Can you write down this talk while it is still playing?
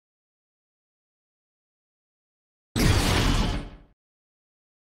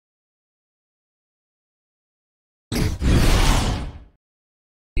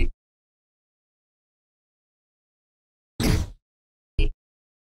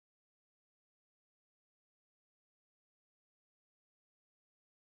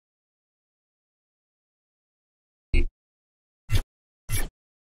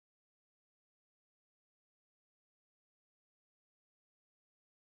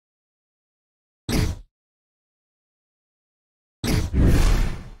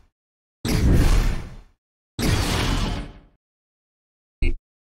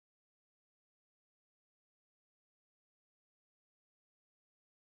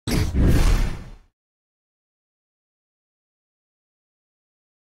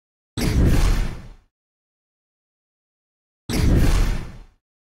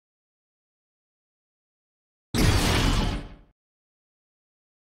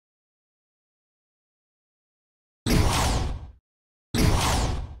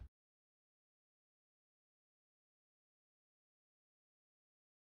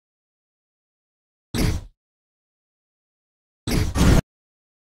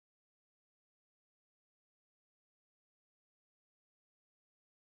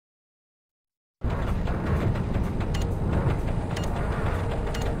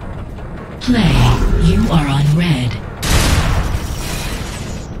play. You are on red.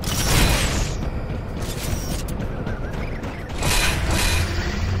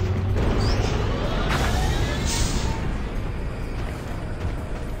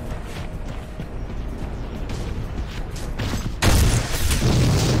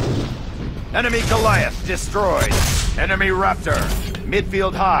 Enemy Goliath destroyed. Enemy Raptor.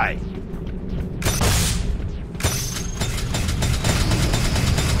 Midfield high.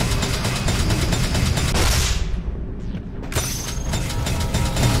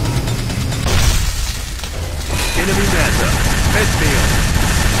 Enemy Manta. Midfield.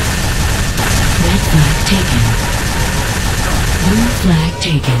 Red flag taken. Blue flag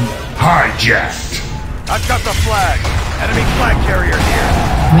taken. Hijacked. I've got the flag. Enemy flag carrier here.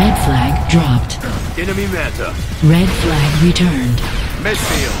 Red flag dropped. Enemy Manta. Red flag returned.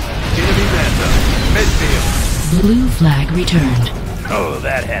 Midfield. Enemy Manta. Midfield. Blue flag returned. Oh,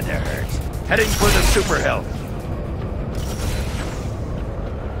 that had to hurt. Heading for the super health.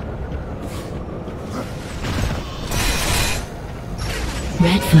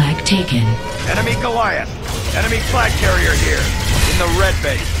 Red flag taken. Enemy Goliath. Enemy flag carrier here. In the red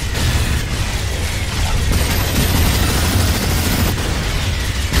base.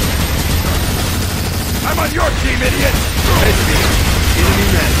 I'm on your team, idiot! Midfield. Enemy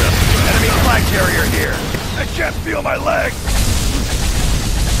Manta. Enemy flag carrier here. I can't feel my legs.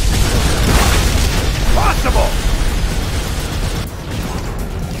 Possible!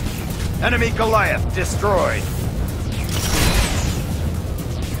 Enemy Goliath destroyed.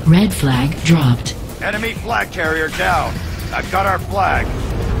 Red flag dropped. Enemy flag carrier down. I've got our flag.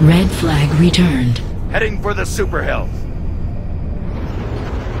 Red flag returned. Heading for the super health.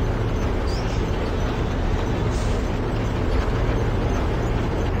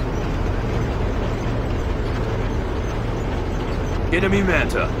 Enemy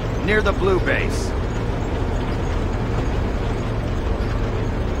Manta, near the blue base.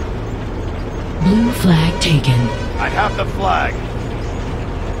 Blue flag taken. I have the flag.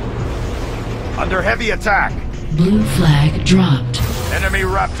 Under heavy attack. Blue flag dropped. Enemy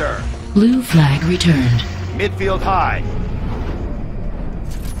Raptor. Blue flag returned. Midfield high.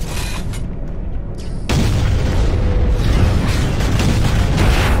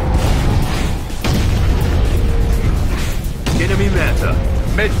 Enemy Manta.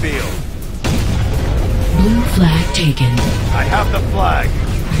 Midfield. Blue flag taken. I have the flag.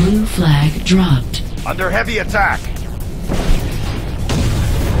 Blue flag dropped. Under heavy attack.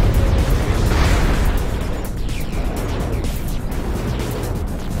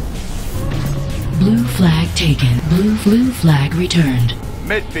 Blue flag taken. Blue flag returned.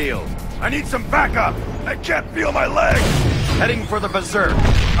 Midfield. I need some backup. I can't feel my legs. Heading for the berserk.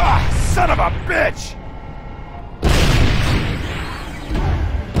 Ah, son of a bitch!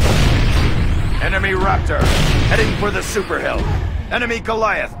 Enemy Raptor. Heading for the super health. Enemy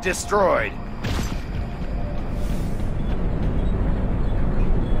Goliath destroyed.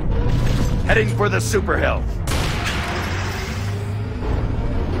 Heading for the super health.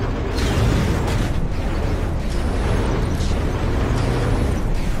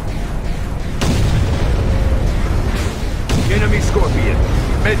 Enemy Scorpion.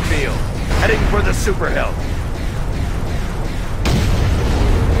 Midfield. Heading for the super health.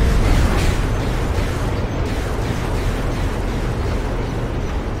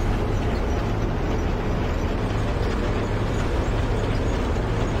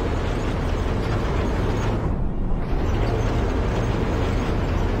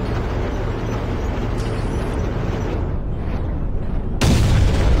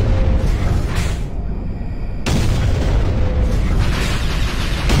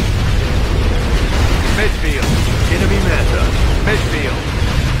 Midfield. Enemy Manta. Midfield.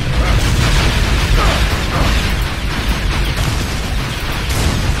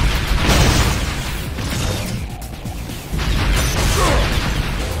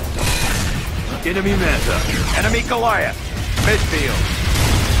 Enemy Manta. Enemy Goliath. Midfield.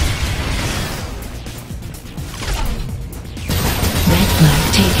 Red flag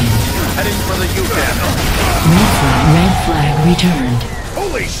taken. Heading for the UCAM. Red flag returned.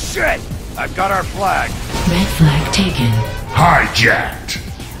 Holy shit! I've got our flag. Red flag taken. Hijacked.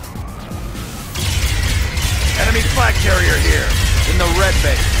 Enemy flag carrier here. In the red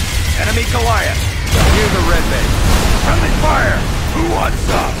base. Enemy Goliath. Near the red base. Friendly fire! Who wants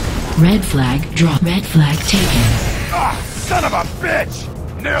some? Red flag drop. Red flag taken. Ah, son of a bitch!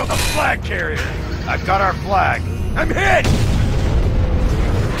 Nail the flag carrier. I've got our flag. I'm hit!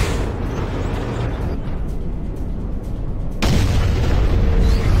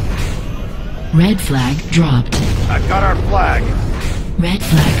 Red flag dropped. I've got our flag. Red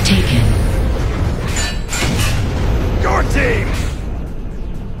flag taken. Your team!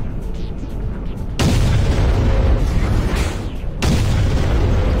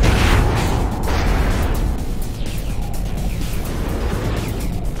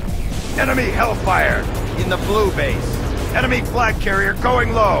 Enemy Hellfire in the blue base. Enemy flag carrier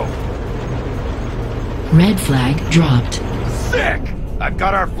going low. Red flag dropped. Sick! I've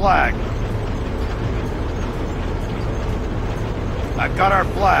got our flag. I've got our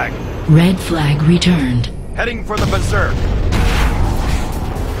flag. Red flag returned. Heading for the Berserk.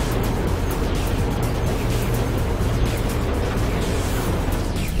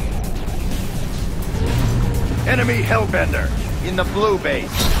 Enemy Hellbender in the blue base.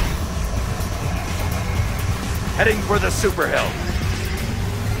 Heading for the Super Hell.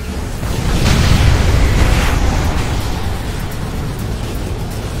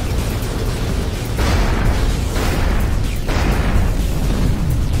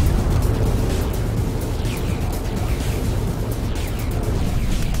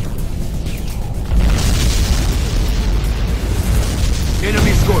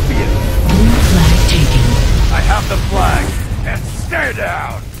 Enemy Scorpion. Blue flag taken. I have the flag. And stay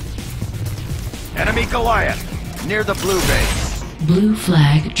down. Enemy Goliath near the blue base. Blue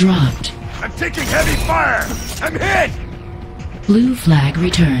flag dropped. I'm taking heavy fire. I'm hit. Blue flag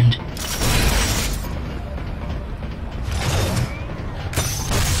returned.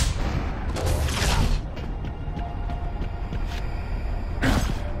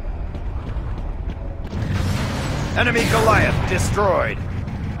 Enemy Goliath destroyed.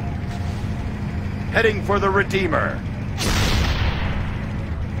 Heading for the Redeemer.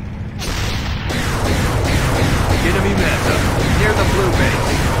 Enemy Manta near the blue base.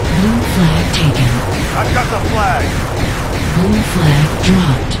 Blue flag taken. I've got the flag. Blue flag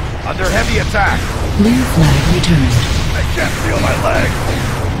dropped. Under heavy attack. Blue flag returned. I can't feel my leg.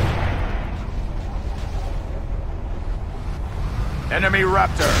 Enemy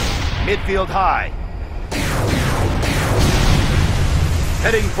Raptor. Midfield high.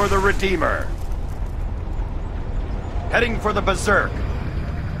 Heading for the Redeemer. Heading for the Berserk.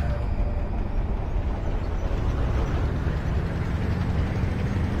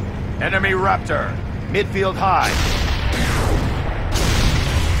 Enemy Raptor. Midfield high.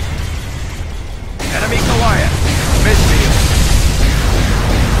 Enemy Goliath. Midfield.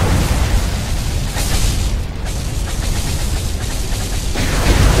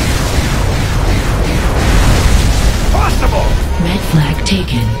 Possible! Red flag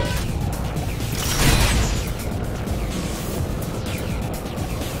taken.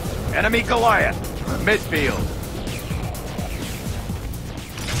 Enemy Goliath. Midfield.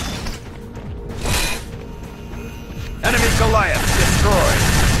 Enemy Goliath destroyed.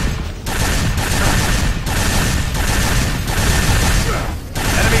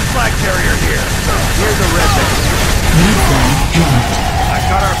 Enemy flag carrier here. Here's the red base. Red flag dropped. I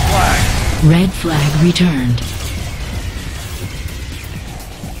got our flag. Red flag returned.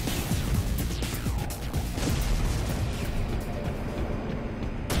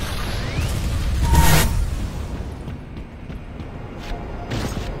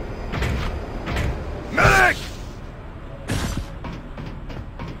 Medic!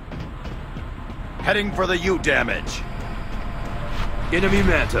 Heading for the U damage. Enemy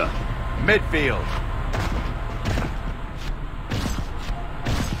Manta. Midfield.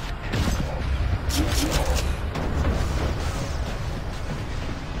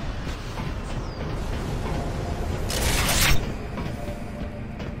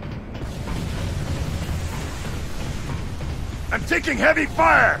 I'm taking heavy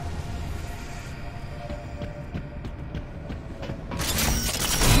fire!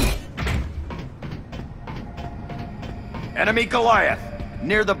 Enemy Goliath,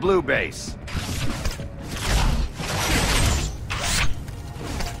 near the blue base.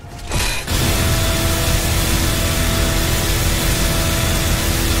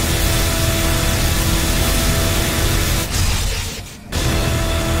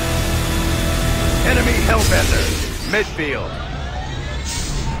 Enemy Hellbender, midfield.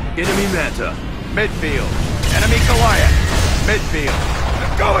 Enemy Manta, midfield. Enemy Goliath, midfield.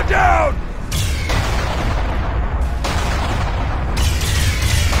 I'm going down!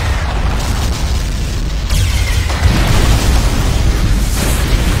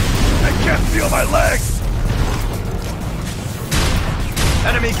 I can't feel my legs!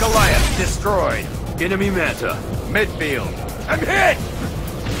 Enemy Goliath destroyed. Enemy Manta, midfield. I'm hit!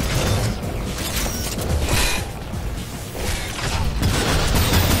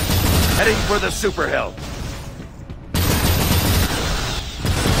 Heading for the super hill.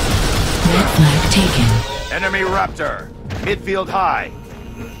 Red flag taken. Enemy Raptor, midfield high.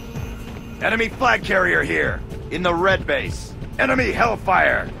 Enemy flag carrier here. in the red base. Enemy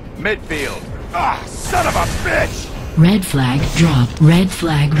Hellfire, midfield. Ah, son of a bitch! Red flag dropped. Red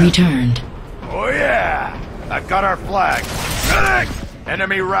flag returned. Oh yeah! I've got our flag. Medic!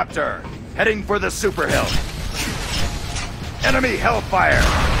 Enemy Raptor, heading for the super hill. Enemy Hellfire,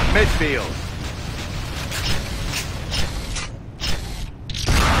 midfield.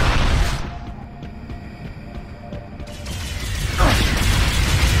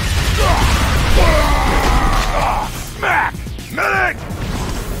 Smack! Medic!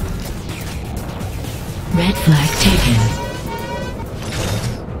 Red flag taken.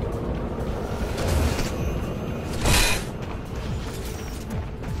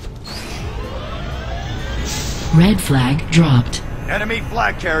 Red flag dropped. Enemy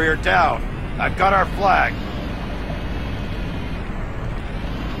flag carrier down. I've got our flag.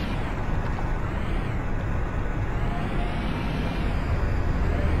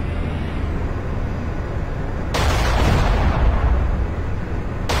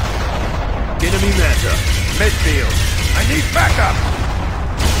 Enemy Manta, midfield. I need backup!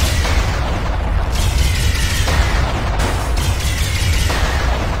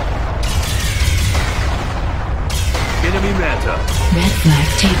 Enemy Manta, Red flag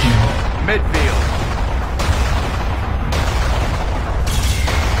taken. midfield.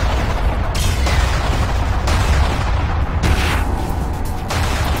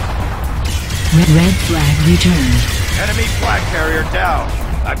 Red flag returned. Enemy flag carrier down.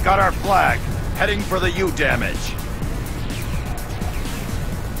 I've got our flag. Heading for the U damage.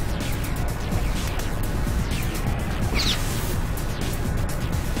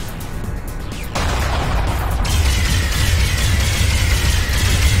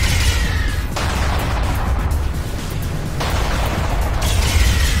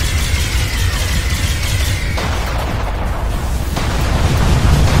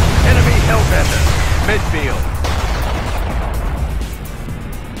 Enemy Hellbender, midfield.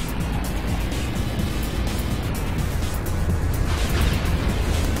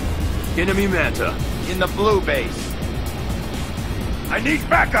 Enemy Manta, in the blue base. I need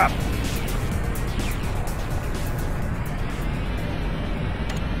backup!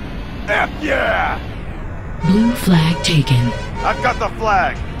 F yeah! Blue flag taken. I've got the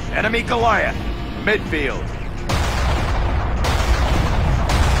flag. Enemy Goliath, midfield.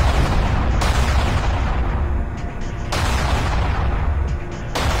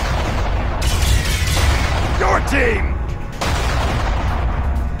 Your team!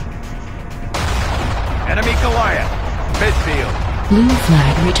 Enemy Goliath, midfield. Blue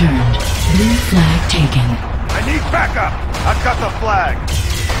flag returned. Blue flag taken. I need backup! I've got the flag.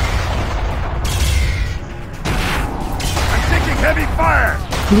 I'm taking heavy fire!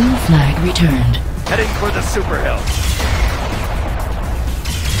 Blue flag returned. Heading for the super hill.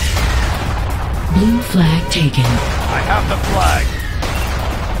 Blue flag taken. I have the flag.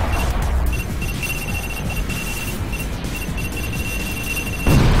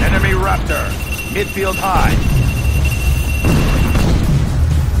 Enemy Raptor, midfield high.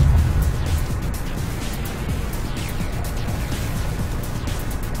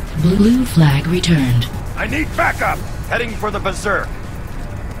 Blue flag returned. I need backup! Heading for the Berserk.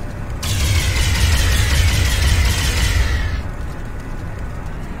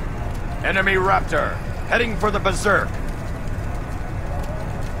 Enemy Raptor, heading for the Berserk.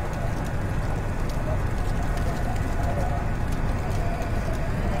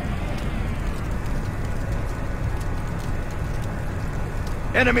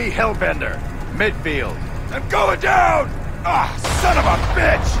 Enemy Hellbender, midfield. I'm going down! Ah, son of a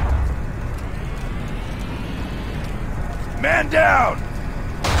bitch! Man down!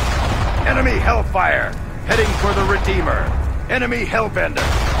 Enemy Hellfire, heading for the Redeemer. Enemy Hellbender,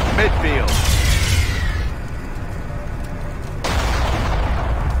 midfield.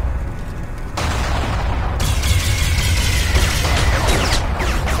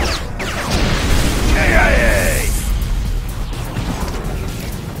 KIA!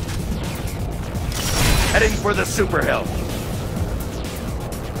 Heading for the super hill.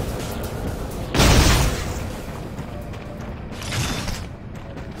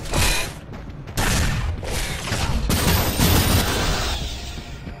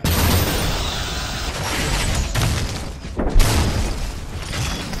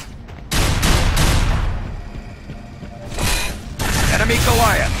 Enemy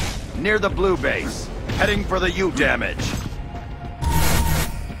Goliath, near the blue base, heading for the U damage.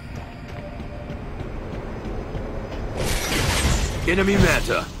 Enemy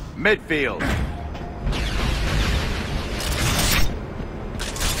Manta, midfield.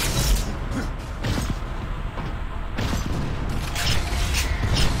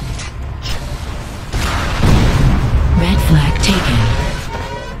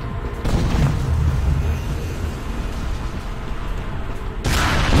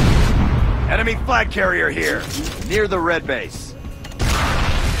 flag carrier here, near the red base.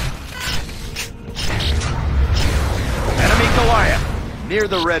 Enemy Goliath, near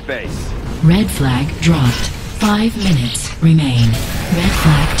the red base. Red flag dropped. 5 minutes remain. Red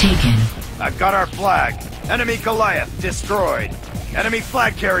flag taken. I've got our flag. Enemy Goliath destroyed. Enemy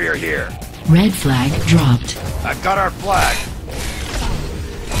flag carrier here. Red flag dropped. I've got our flag.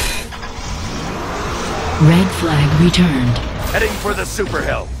 Red flag returned. Heading for the super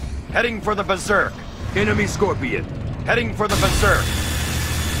hill. Heading for the berserk. Enemy Scorpion. Heading for the berserk.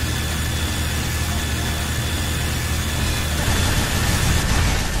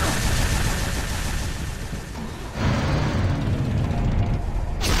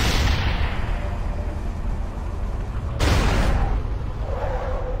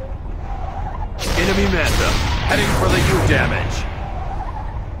 Enemy Manta. Heading for the U damage.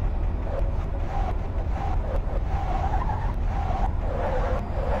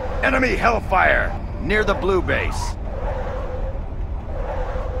 Enemy Hellfire, near the blue base.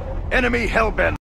 Enemy Hellbender.